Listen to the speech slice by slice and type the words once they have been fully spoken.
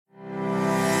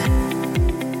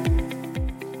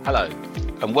Hello,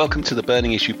 and welcome to the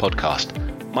Burning Issue podcast.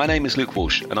 My name is Luke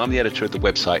Walsh, and I'm the editor of the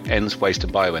website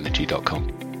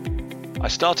enswasteandbioenergy.com. I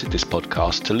started this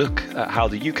podcast to look at how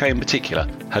the UK in particular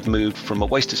had moved from a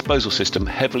waste disposal system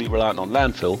heavily reliant on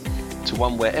landfill to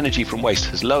one where energy from waste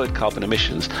has lowered carbon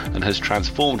emissions and has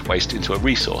transformed waste into a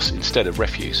resource instead of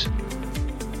refuse.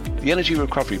 The energy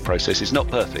recovery process is not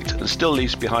perfect and still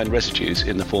leaves behind residues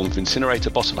in the form of incinerator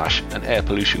bottom ash and air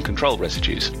pollution control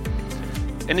residues.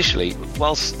 Initially,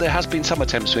 whilst there has been some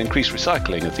attempts to increase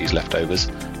recycling of these leftovers,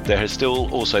 there has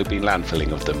still also been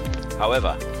landfilling of them.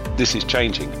 However, this is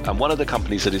changing, and one of the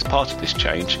companies that is part of this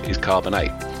change is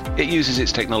Carbon8. It uses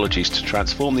its technologies to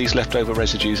transform these leftover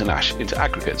residues and ash into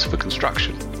aggregates for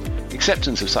construction.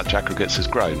 Acceptance of such aggregates has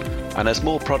grown, and as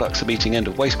more products are meeting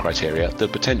end-of-waste criteria, the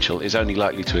potential is only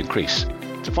likely to increase.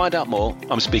 To find out more,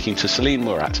 I'm speaking to Selin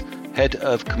Murat, Head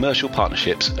of Commercial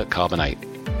Partnerships at Carbon8.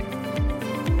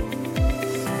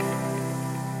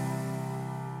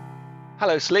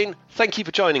 Hello Selin, thank you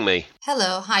for joining me.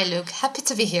 Hello, hi Luke, happy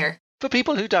to be here. For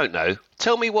people who don't know,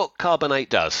 tell me what Carbon8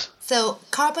 does. So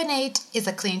Carbon8 is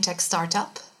a clean tech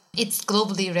startup. It's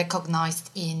globally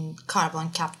recognized in carbon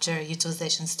capture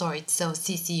utilization storage, so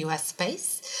CCUS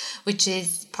space, which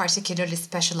is particularly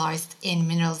specialized in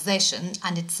mineralization,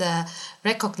 and it's a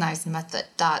recognized method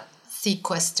that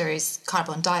sequesters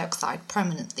carbon dioxide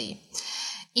permanently.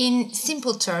 In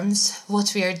simple terms,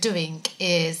 what we are doing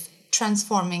is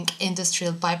transforming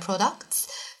industrial byproducts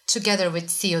together with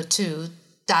CO2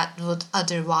 that would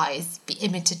otherwise be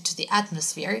emitted to the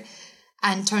atmosphere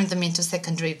and turn them into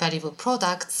secondary valuable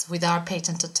products with our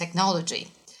patented technology.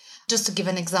 Just to give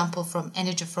an example from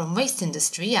energy from waste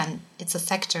industry, and it's a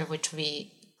sector which we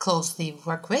closely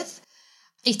work with,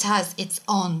 it has its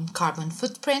own carbon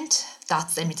footprint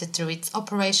that's emitted through its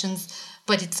operations,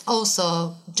 but it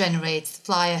also generates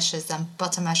fly ashes and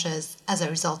bottom ashes as a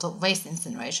result of waste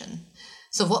incineration.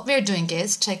 So what we're doing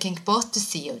is taking both the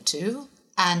CO2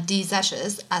 and these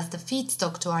ashes as the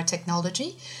feedstock to our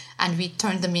technology, and we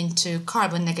turn them into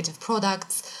carbon negative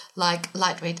products like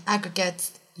lightweight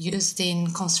aggregates used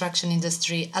in construction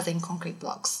industry as in concrete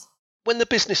blocks. When the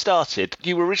business started,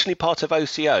 you were originally part of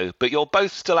OCO, but you're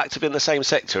both still active in the same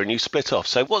sector and you split off.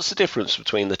 So what's the difference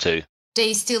between the two?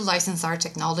 They still license our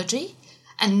technology,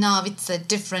 and now it's a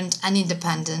different and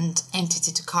independent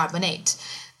entity to Carbon8.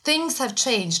 Things have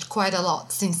changed quite a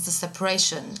lot since the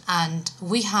separation, and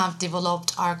we have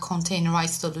developed our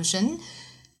containerized solution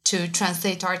to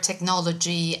translate our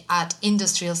technology at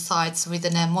industrial sites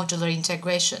within a modular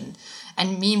integration.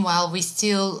 And meanwhile, we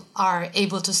still are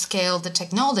able to scale the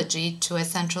technology to a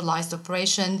centralized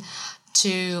operation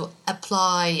to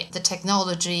apply the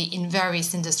technology in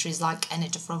various industries like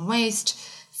energy from waste,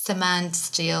 cement,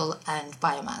 steel, and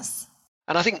biomass.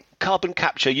 And I think carbon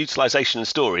capture, utilisation and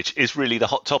storage is really the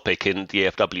hot topic in the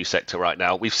EfW sector right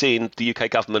now. We've seen the UK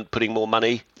government putting more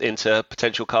money into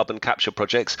potential carbon capture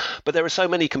projects, but there are so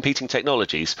many competing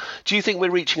technologies. Do you think we're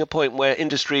reaching a point where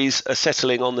industries are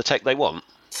settling on the tech they want?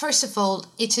 First of all,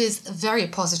 it is very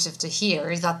positive to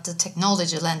hear that the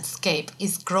technology landscape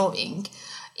is growing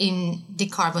in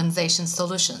decarbonization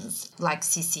solutions like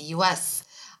CCUS.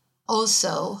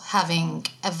 Also, having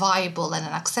a viable and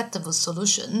an acceptable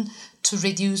solution to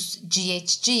reduce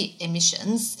GHG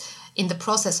emissions in the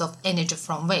process of energy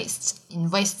from waste, in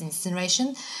waste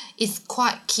incineration, is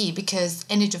quite key because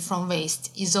energy from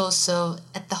waste is also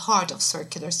at the heart of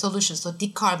circular solutions. So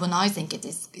decarbonizing it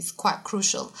is quite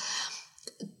crucial.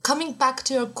 Coming back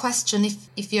to your question,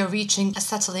 if you're reaching a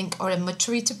settling or a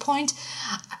maturity point,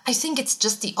 I think it's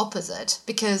just the opposite,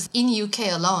 because in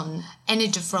UK alone,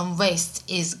 energy from waste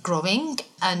is growing,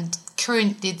 and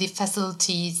currently the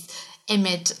facilities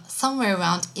emit somewhere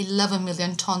around 11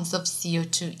 million tons of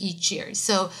CO2 each year.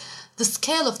 So the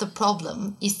scale of the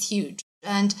problem is huge.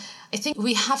 And I think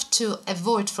we have to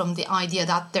avoid from the idea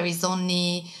that there is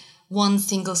only one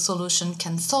single solution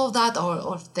can solve that,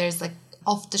 or if there's like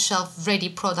off-the-shelf ready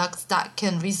products that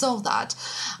can resolve that.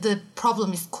 The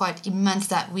problem is quite immense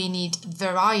that we need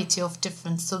variety of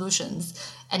different solutions,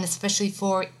 and especially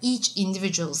for each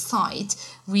individual site,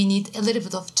 we need a little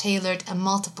bit of tailored and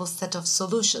multiple set of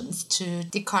solutions to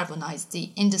decarbonize the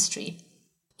industry.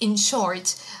 In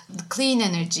short, the clean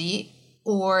energy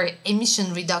or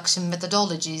emission reduction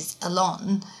methodologies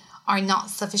alone are not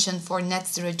sufficient for net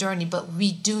zero journey, but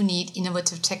we do need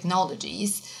innovative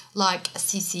technologies like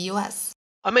CCUS.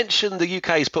 I mentioned the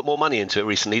UK has put more money into it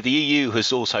recently. The EU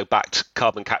has also backed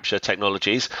carbon capture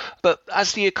technologies. But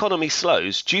as the economy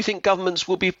slows, do you think governments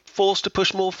will be forced to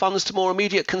push more funds to more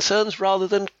immediate concerns rather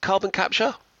than carbon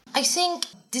capture? I think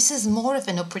this is more of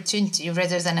an opportunity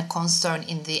rather than a concern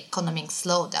in the economic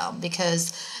slowdown,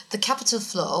 because the capital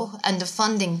flow and the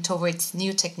funding towards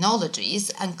new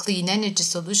technologies and clean energy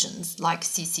solutions like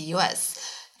CCUS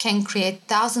can create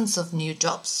thousands of new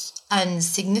jobs and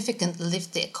significantly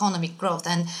lift the economic growth.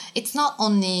 And it's not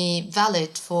only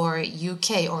valid for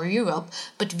UK or Europe,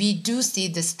 but we do see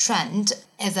this trend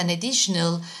as an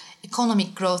additional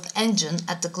economic growth engine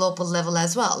at the global level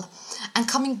as well. And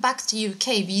coming back to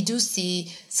UK, we do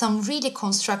see some really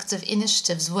constructive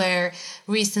initiatives where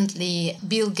recently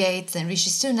Bill Gates and Rishi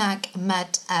Sunak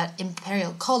met at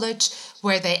Imperial College,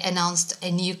 where they announced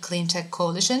a new clean tech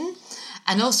coalition.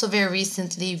 And also very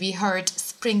recently, we heard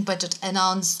Spring Budget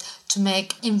announce to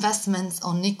make investments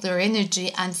on nuclear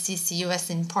energy and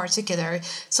CCUS in particular.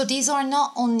 So these are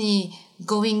not only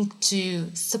going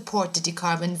to support the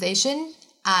decarbonization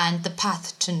and the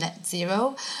path to net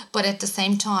zero, but at the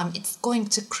same time, it's going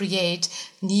to create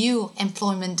new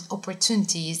employment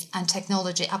opportunities and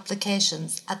technology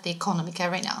applications at the economic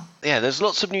arena. Yeah, there's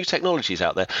lots of new technologies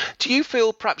out there. Do you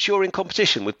feel perhaps you're in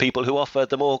competition with people who offer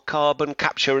the more carbon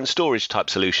capture and storage type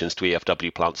solutions to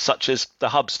EfW plants, such as the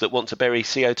hubs that want to bury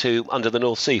CO2 under the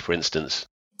North Sea, for instance?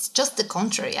 It's just the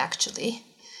contrary, actually.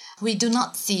 We do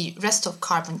not see rest of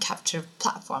carbon capture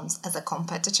platforms as a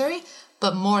competitor,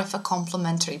 but more of a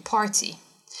complementary party.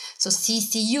 So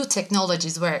CCU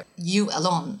technologies, where U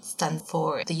alone stands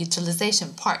for the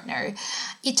utilization partner,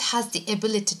 it has the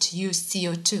ability to use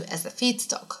CO2 as a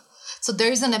feedstock. So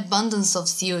there is an abundance of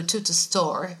CO2 to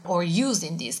store or use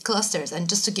in these clusters. And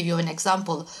just to give you an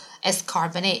example, as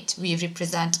Carbon8, we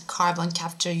represent carbon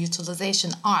capture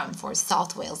utilization arm for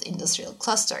South Wales Industrial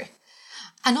Cluster.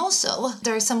 And also,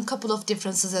 there are some couple of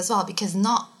differences as well, because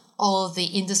not all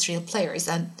the industrial players,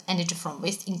 and energy from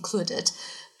waste included,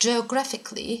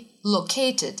 geographically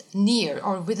located near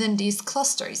or within these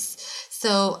clusters.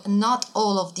 So not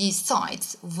all of these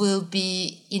sites will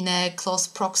be in a close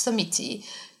proximity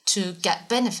to get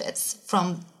benefits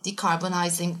from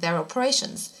decarbonizing their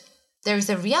operations. There is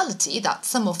a reality that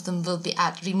some of them will be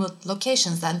at remote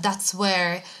locations, and that's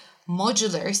where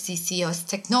modular CCUS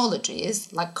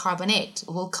technologies like Carbon8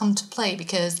 will come to play,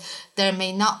 because there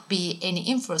may not be any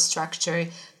infrastructure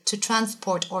to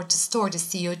transport or to store the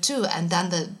CO2, and then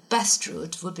the best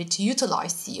route would be to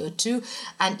utilize CO2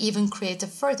 and even create a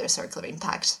further circular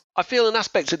impact. I feel an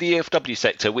aspect of the EfW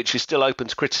sector which is still open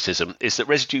to criticism is that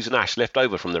residues and ash left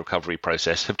over from the recovery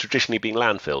process have traditionally been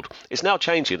landfilled. It's now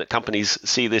changing that companies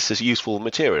see this as useful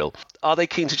material. Are they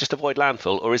keen to just avoid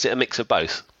landfill, or is it a mix of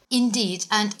both? Indeed,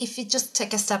 and if you just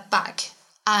take a step back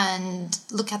and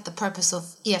look at the purpose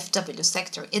of EfW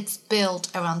sector, it's built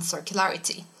around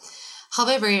circularity.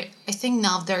 However, I think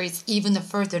now there is even a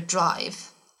further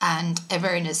drive and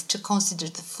awareness to consider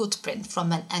the footprint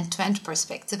from an end-to-end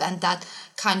perspective, and that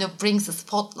kind of brings a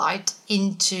spotlight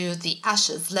into the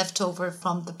ashes left over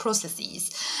from the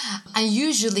processes. And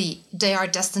usually they are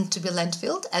destined to be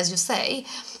landfilled, as you say.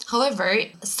 However,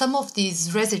 some of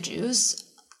these residues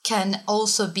can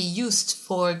also be used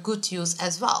for good use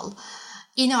as well.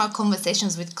 In our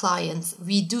conversations with clients,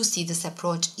 we do see this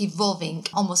approach evolving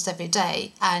almost every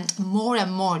day, and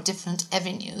more different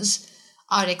avenues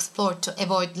are explored to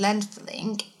avoid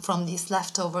landfilling from these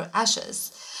leftover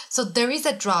ashes. So there is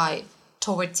a drive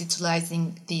towards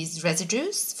utilizing these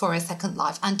residues for a second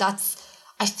life, and that's,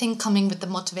 I think, coming with the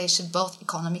motivation both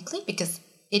economically, because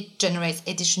it generates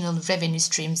additional revenue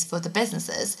streams for the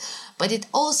businesses, but it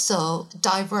also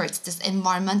diverts this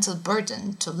environmental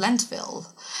burden to landfill.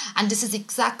 And this is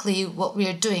exactly what we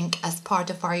are doing as part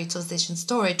of our utilization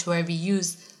storage, where we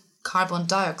use carbon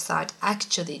dioxide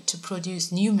actually to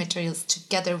produce new materials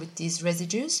together with these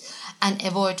residues and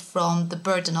avoid from the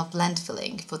burden of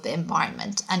landfilling for the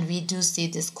environment. And we do see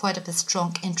this quite a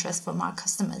strong interest from our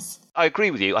customers. I agree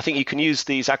with you. I think you can use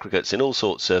these aggregates in all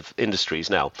sorts of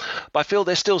industries now. But I feel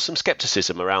there's still some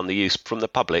scepticism around the use from the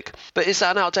public. But is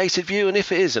that an outdated view? And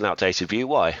if it is an outdated view,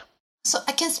 why? So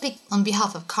I can speak on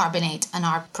behalf of Carbon8 and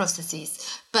our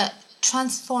processes, but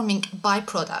transforming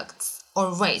byproducts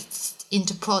or wastes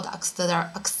into products that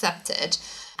are accepted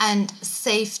and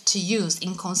safe to use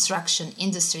in construction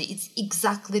industry, it's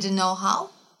exactly the know-how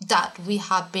that we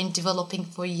have been developing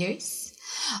for years.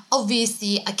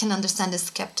 Obviously, I can understand the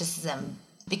skepticism,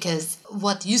 because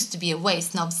what used to be a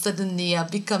waste now suddenly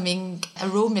becoming a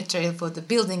raw material for the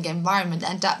building environment,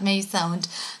 and that may sound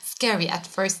scary at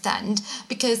first hand,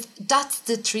 because that's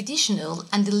the traditional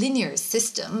and the linear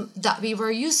system that we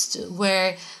were used to,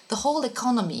 where the whole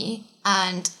economy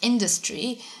and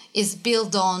industry is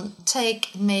built on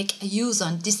take, make, use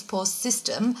on dispose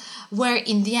system, where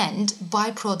in the end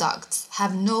byproducts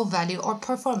have no value or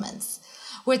performance.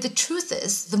 where the truth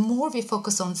is, the more we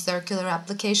focus on circular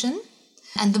application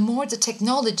and the more the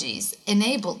technologies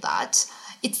enable that,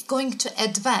 it's going to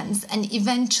advance and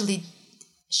eventually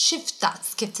shift that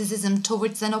skepticism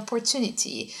towards an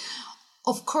opportunity.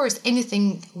 Of course,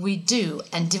 anything we do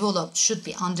and develop should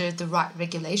be under the right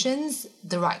regulations,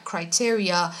 the right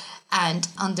criteria, and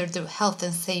under the health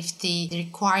and safety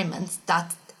requirements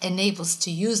that enables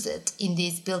to use it in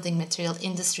these building material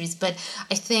industries. But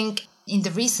I think in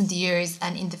the recent years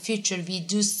and in the future, we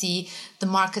do see the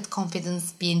market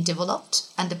confidence being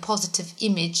developed, and the positive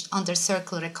image under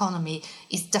circular economy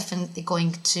is definitely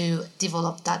going to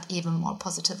develop that even more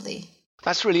positively.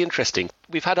 That's really interesting.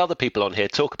 We've had other people on here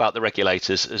talk about the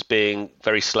regulators as being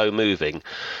very slow moving.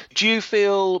 Do you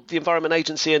feel the Environment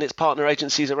Agency and its partner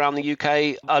agencies around the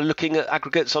UK are looking at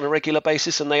aggregates on a regular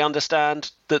basis and they understand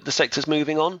that the sector's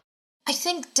moving on? I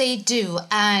think they do.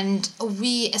 And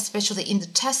we, especially in the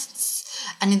tests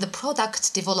and in the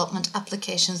product development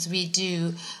applications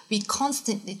we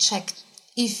constantly check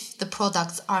if the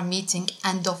products are meeting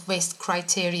end-of-waste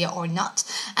criteria or not.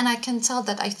 And I can tell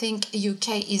that I think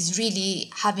UK is really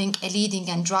having a leading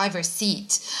and driver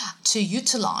seat to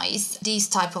utilize these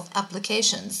type of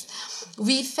applications.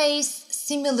 We face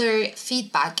similar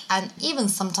feedback and even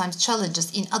sometimes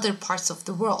challenges in other parts of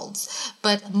the world.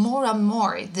 But more and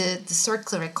more, the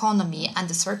circular economy and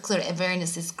the circular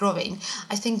awareness is growing.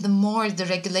 I think the more the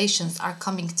regulations are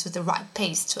coming to the right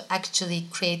pace to actually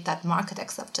create that market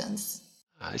acceptance.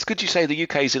 It's good you say the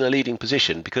UK is in a leading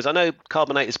position, because I know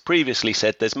Carbon8 has previously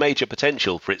said there's major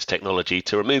potential for its technology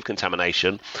to remove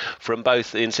contamination from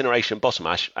both incineration bottom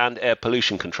ash and air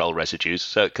pollution control residues,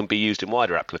 so it can be used in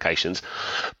wider applications.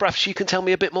 Perhaps you can tell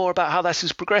me a bit more about how this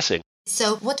is progressing.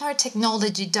 So what our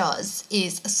technology does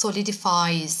is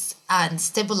solidifies and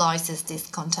stabilizes these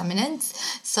contaminants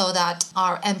so that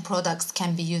our end products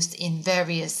can be used in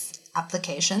various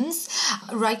applications.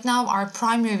 Right now, our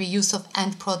primary use of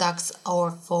end products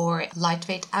are for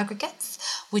lightweight aggregates,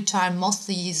 which are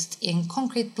mostly used in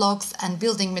concrete blocks and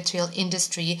building material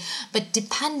industry. But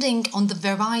depending on the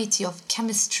variety of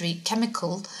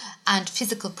chemical and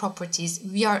physical properties,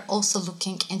 we are also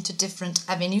looking into different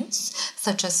avenues,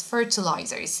 such as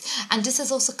fertilizers. And this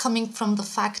is also coming from the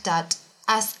fact that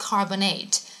as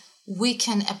Carbon8, we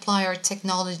can apply our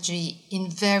technology in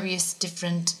various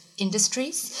different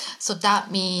industries. So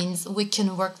that means we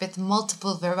can work with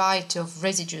multiple variety of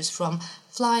residues from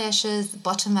fly ashes,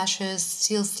 bottom ashes,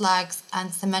 steel slags,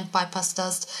 and cement bypass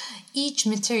dust. Each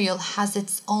material has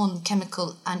its own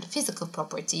chemical and physical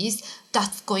properties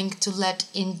that's going to lead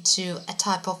into a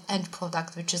type of end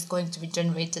product which is going to be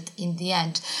generated in the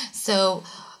end. So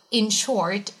in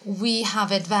short, we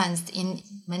have advanced in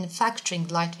manufacturing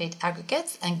lightweight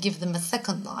aggregates and give them a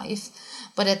second life,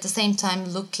 but at the same time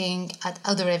looking at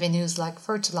other avenues like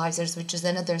fertilizers, which is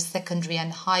another secondary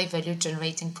and high value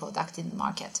generating product in the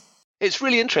market. It's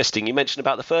really interesting you mentioned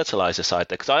about the fertilizer side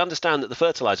there, because I understand that the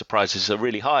fertilizer prices are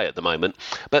really high at the moment,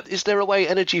 but is there a way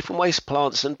energy from waste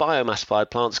plants and biomass-fired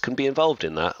plants can be involved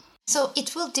in that? So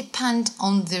it will depend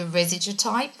on the residue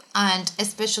type, and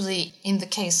especially in the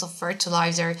case of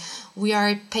fertilizer, we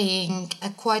are paying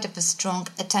quite a strong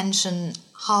attention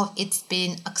how it's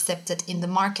been accepted in the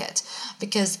market,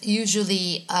 because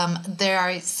usually there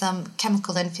are some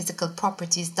chemical and physical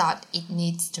properties that it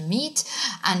needs to meet,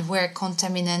 and where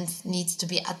contaminants needs to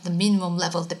be at the minimum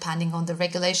level depending on the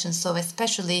regulations. So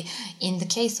especially in the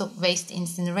case of waste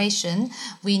incineration,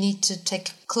 we need to take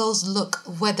a close look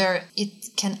whether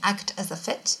it can act as a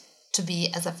fit to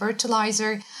be as a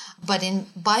fertilizer. But in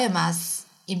biomass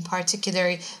in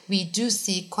particular, we do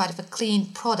see quite a clean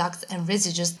products and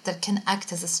residues that can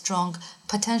act as a strong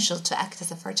potential to act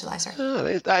as a fertilizer.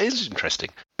 Oh, that is interesting.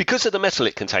 Because of the metal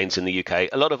it contains in the UK,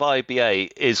 a lot of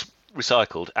IBA is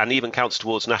recycled and even counts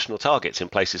towards national targets in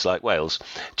places like Wales.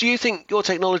 Do you think your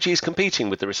technology is competing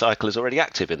with the recyclers already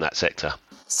active in that sector?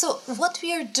 So what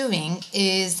we are doing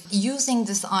is using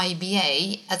this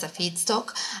IBA as a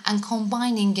feedstock and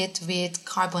combining it with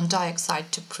carbon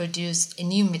dioxide to produce a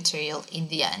new material in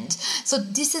the end. So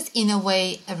this is in a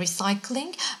way a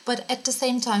recycling, but at the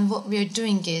same time what we are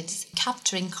doing is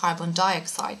capturing carbon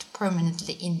dioxide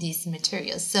permanently in these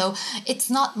materials. So it's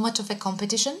not much of a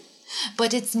competition,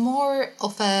 but it's more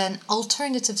of an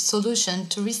alternative solution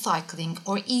to recycling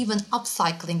or even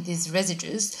upcycling these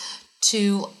residues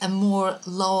to a more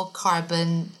low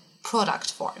carbon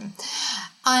product form.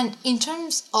 And in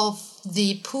terms of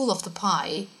the pool of the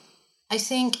pie, I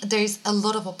think there's a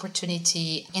lot of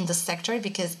opportunity in the sector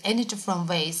because energy from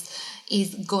waste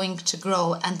is going to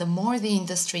grow, and the more the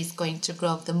industry is going to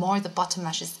grow, the more the bottom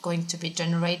ash is going to be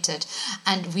generated,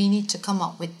 and we need to come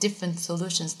up with different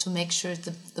solutions to make sure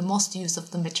that the most use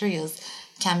of the materials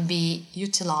can be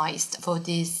utilized for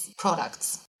these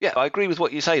products. Yeah, I agree with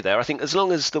what you say there. I think as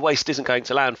long as the waste isn't going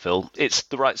to landfill, it's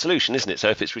the right solution, isn't it? So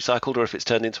if it's recycled or if it's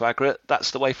turned into aggregate,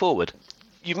 that's the way forward.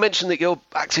 You've mentioned that you're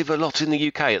active a lot in the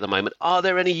UK at the moment. Are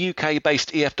there any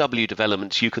UK-based EfW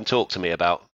developments you can talk to me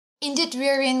about? Indeed, we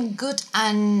are in good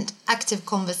and active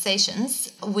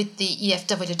conversations with the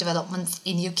EfW developments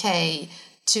in UK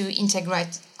to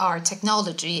integrate our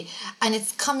technology, and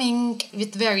it's coming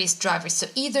with various drivers. So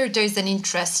either there's an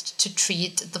interest to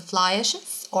treat the fly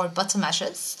ashes or bottom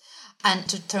ashes and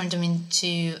to turn them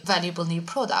into valuable new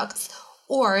products,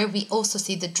 or we also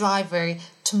see the driver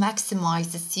to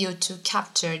maximize the CO2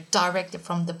 capture directly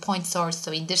from the point source.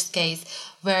 So in this case,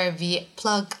 where we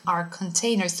plug our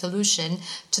container solution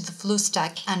to the flue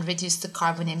stack and reduce the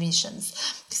carbon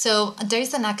emissions. So there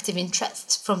is an active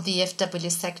interest from the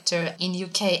EfW sector in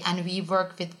UK, and we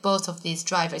work with both of these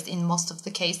drivers in most of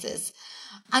the cases.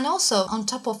 And also, on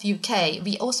top of UK,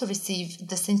 we also receive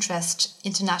this interest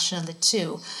internationally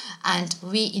too. And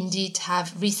we indeed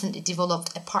have recently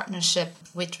developed a partnership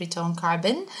with Return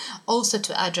Carbon, also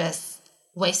to address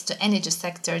waste to energy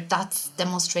sector that's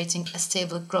demonstrating a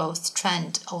stable growth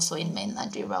trend also in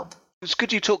mainland Europe. It's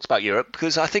good you talked about Europe,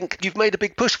 because I think you've made a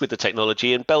big push with the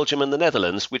technology in Belgium and the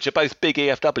Netherlands, which are both big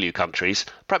EfW countries.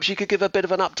 Perhaps you could give a bit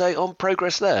of an update on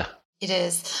progress there. It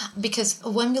is, because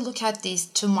when we look at these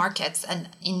two markets and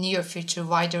in near future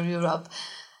wider Europe,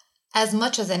 as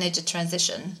much as energy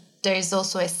transition, there is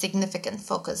also a significant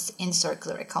focus in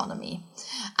circular economy.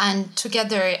 And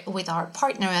together with our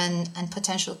partner and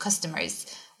potential customers,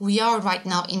 we are right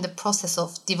now in the process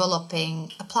of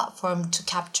developing a platform to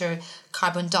capture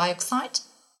carbon dioxide,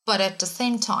 but at the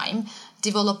same time,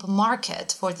 develop a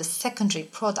market for the secondary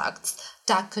products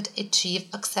that could achieve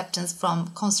acceptance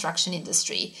from construction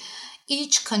industry.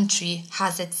 Each country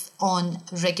has its own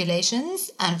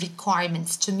regulations and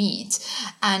requirements to meet.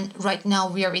 And right now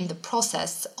we are in the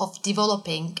process of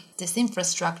developing this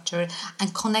infrastructure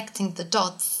and connecting the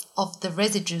dots of the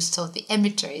residues, so the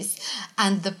emitters,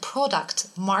 and the product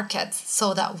markets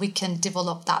so that we can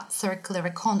develop that circular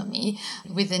economy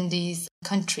within these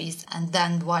countries and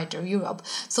then wider Europe.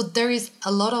 So there is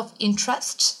a lot of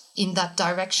interest in that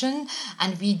direction,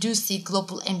 and we do see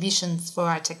global ambitions for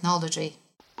our technology.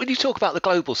 When you talk about the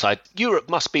global side, Europe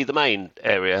must be the main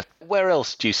area. Where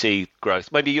else do you see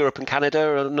growth? Maybe Europe and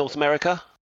Canada or North America?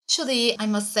 Actually, I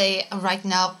must say right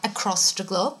now across the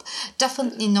globe,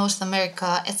 definitely North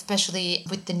America, especially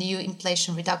with the new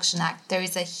Inflation Reduction Act, there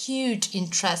is a huge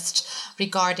interest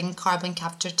regarding carbon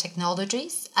capture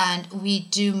technologies, and we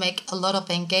do make a lot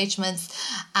of engagements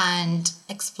and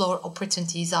explore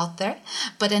opportunities out there.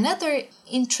 But another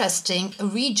interesting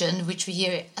region which we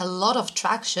hear a lot of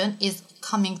traction is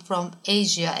coming from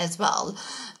Asia as well.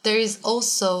 There is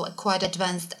also a quite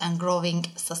advanced and growing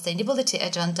sustainability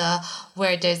agenda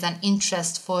where there's an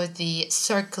interest for the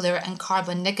circular and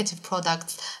carbon negative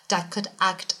products that could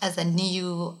act as a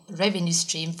new revenue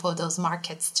stream for those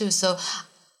markets too. So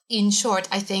in short,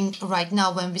 I think right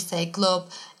now when we say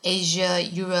globe, Asia,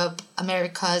 Europe,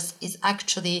 Americas is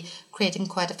actually creating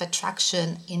quite of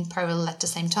attraction in parallel at the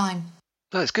same time.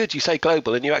 That's good. You say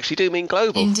global and you actually do mean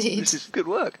global. Indeed. This is good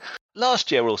work.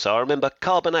 Last year also, I remember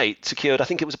Carbon8 secured, I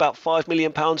think it was about £5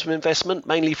 million from investment,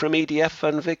 mainly from EDF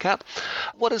and VCAP.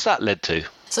 What has that led to?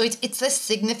 So it's a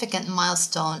significant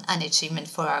milestone and achievement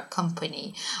for our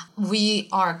company. We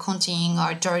are continuing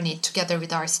our journey together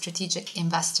with our strategic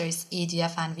investors,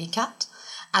 EDF and VCAP,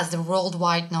 as the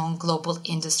worldwide known global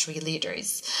industry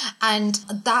leaders. And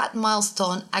that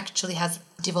milestone actually has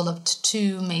developed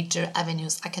two major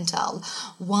avenues, I can tell.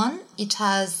 One, it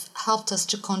has helped us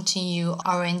to continue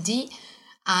R&D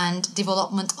and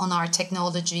development on our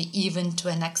technology even to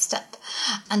a next step.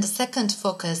 And the second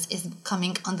focus is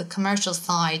coming on the commercial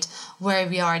side, where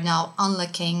we are now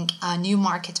unlocking new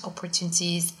market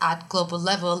opportunities at global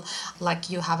level, like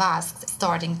you have asked,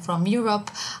 starting from Europe,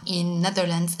 in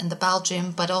Netherlands and the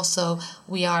Belgium, but also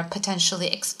we are potentially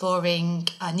exploring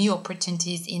new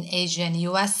opportunities in Asia and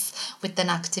US with an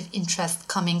active interest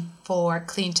coming for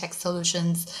clean tech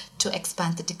solutions to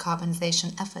expand the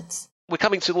decarbonization efforts. We're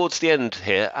coming towards the end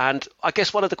here, and I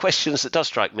guess one of the questions that does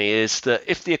strike me is that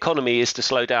if the economy is to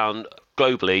slow down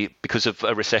globally because of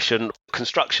a recession,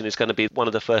 construction is going to be one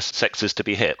of the first sectors to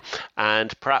be hit.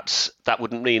 And perhaps that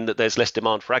wouldn't mean that there's less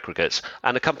demand for aggregates.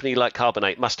 And a company like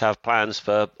Carbon8 must have plans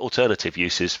for alternative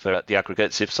uses for the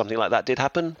aggregates if something like that did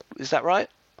happen. Is that right?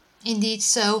 Indeed.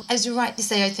 So, as you rightly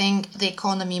say, I think the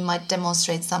economy might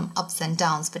demonstrate some ups and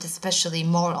downs, but especially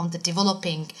more on the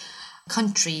developing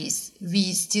countries,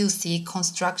 we still see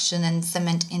construction and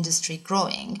cement industry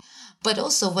growing. But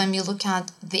also when we look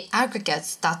at the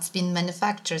aggregates that's been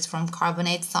manufactured from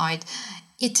Carbon8 side,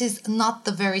 it is not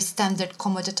the very standard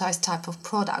commoditized type of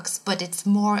products, but it's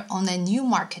more on a new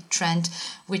market trend,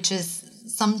 which is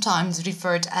sometimes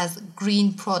referred as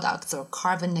green products or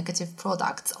carbon negative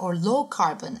products or low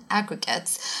carbon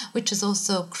aggregates, which is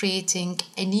also creating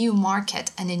a new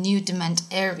market and a new demand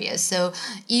area. So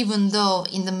even though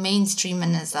in the mainstream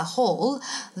and as a whole,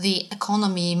 the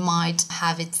economy might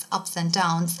have its ups and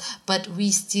downs, but we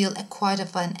still quite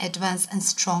of an advanced and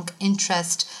strong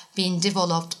interest being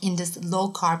developed in this low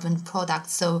carbon product.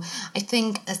 So I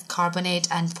think as Carbon8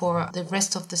 and for the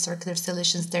rest of the circular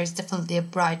solutions, there's definitely a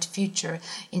bright future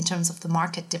in terms of the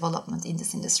market development in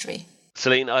this industry.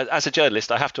 Selin, as a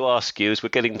journalist, I have to ask you, as we're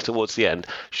getting towards the end,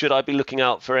 should I be looking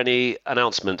out for any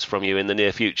announcements from you in the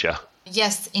near future?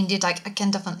 Yes, indeed. I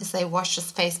can definitely say watch the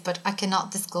space, but I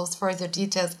cannot disclose further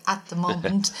details at the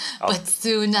moment. But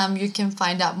soon you can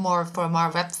find out more from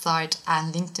our website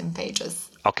and LinkedIn pages.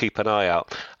 I'll keep an eye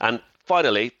out. And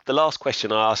finally, the last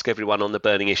question I ask everyone on the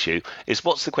burning issue is,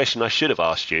 what's the question I should have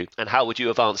asked you and how would you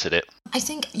have answered it? I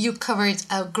think you covered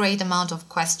a great amount of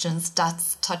questions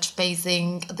that's touch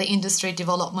basing the industry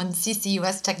development,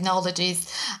 CCUS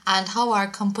technologies, and how our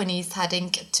company is heading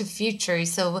to future.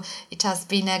 So it has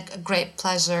been a great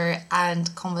pleasure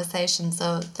and conversation.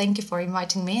 So thank you for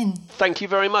inviting me in. Thank you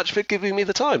very much for giving me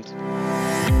the time.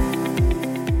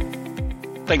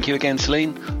 Thank you again,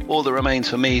 Selin. All that remains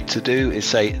for me to do is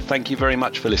say thank you very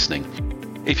much for listening.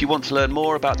 If you want to learn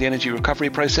more about the energy recovery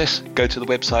process, go to the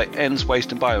website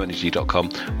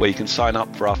enswasteandbioenergy.com, where you can sign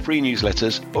up for our free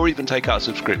newsletters or even take out a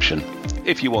subscription,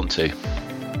 if you want to.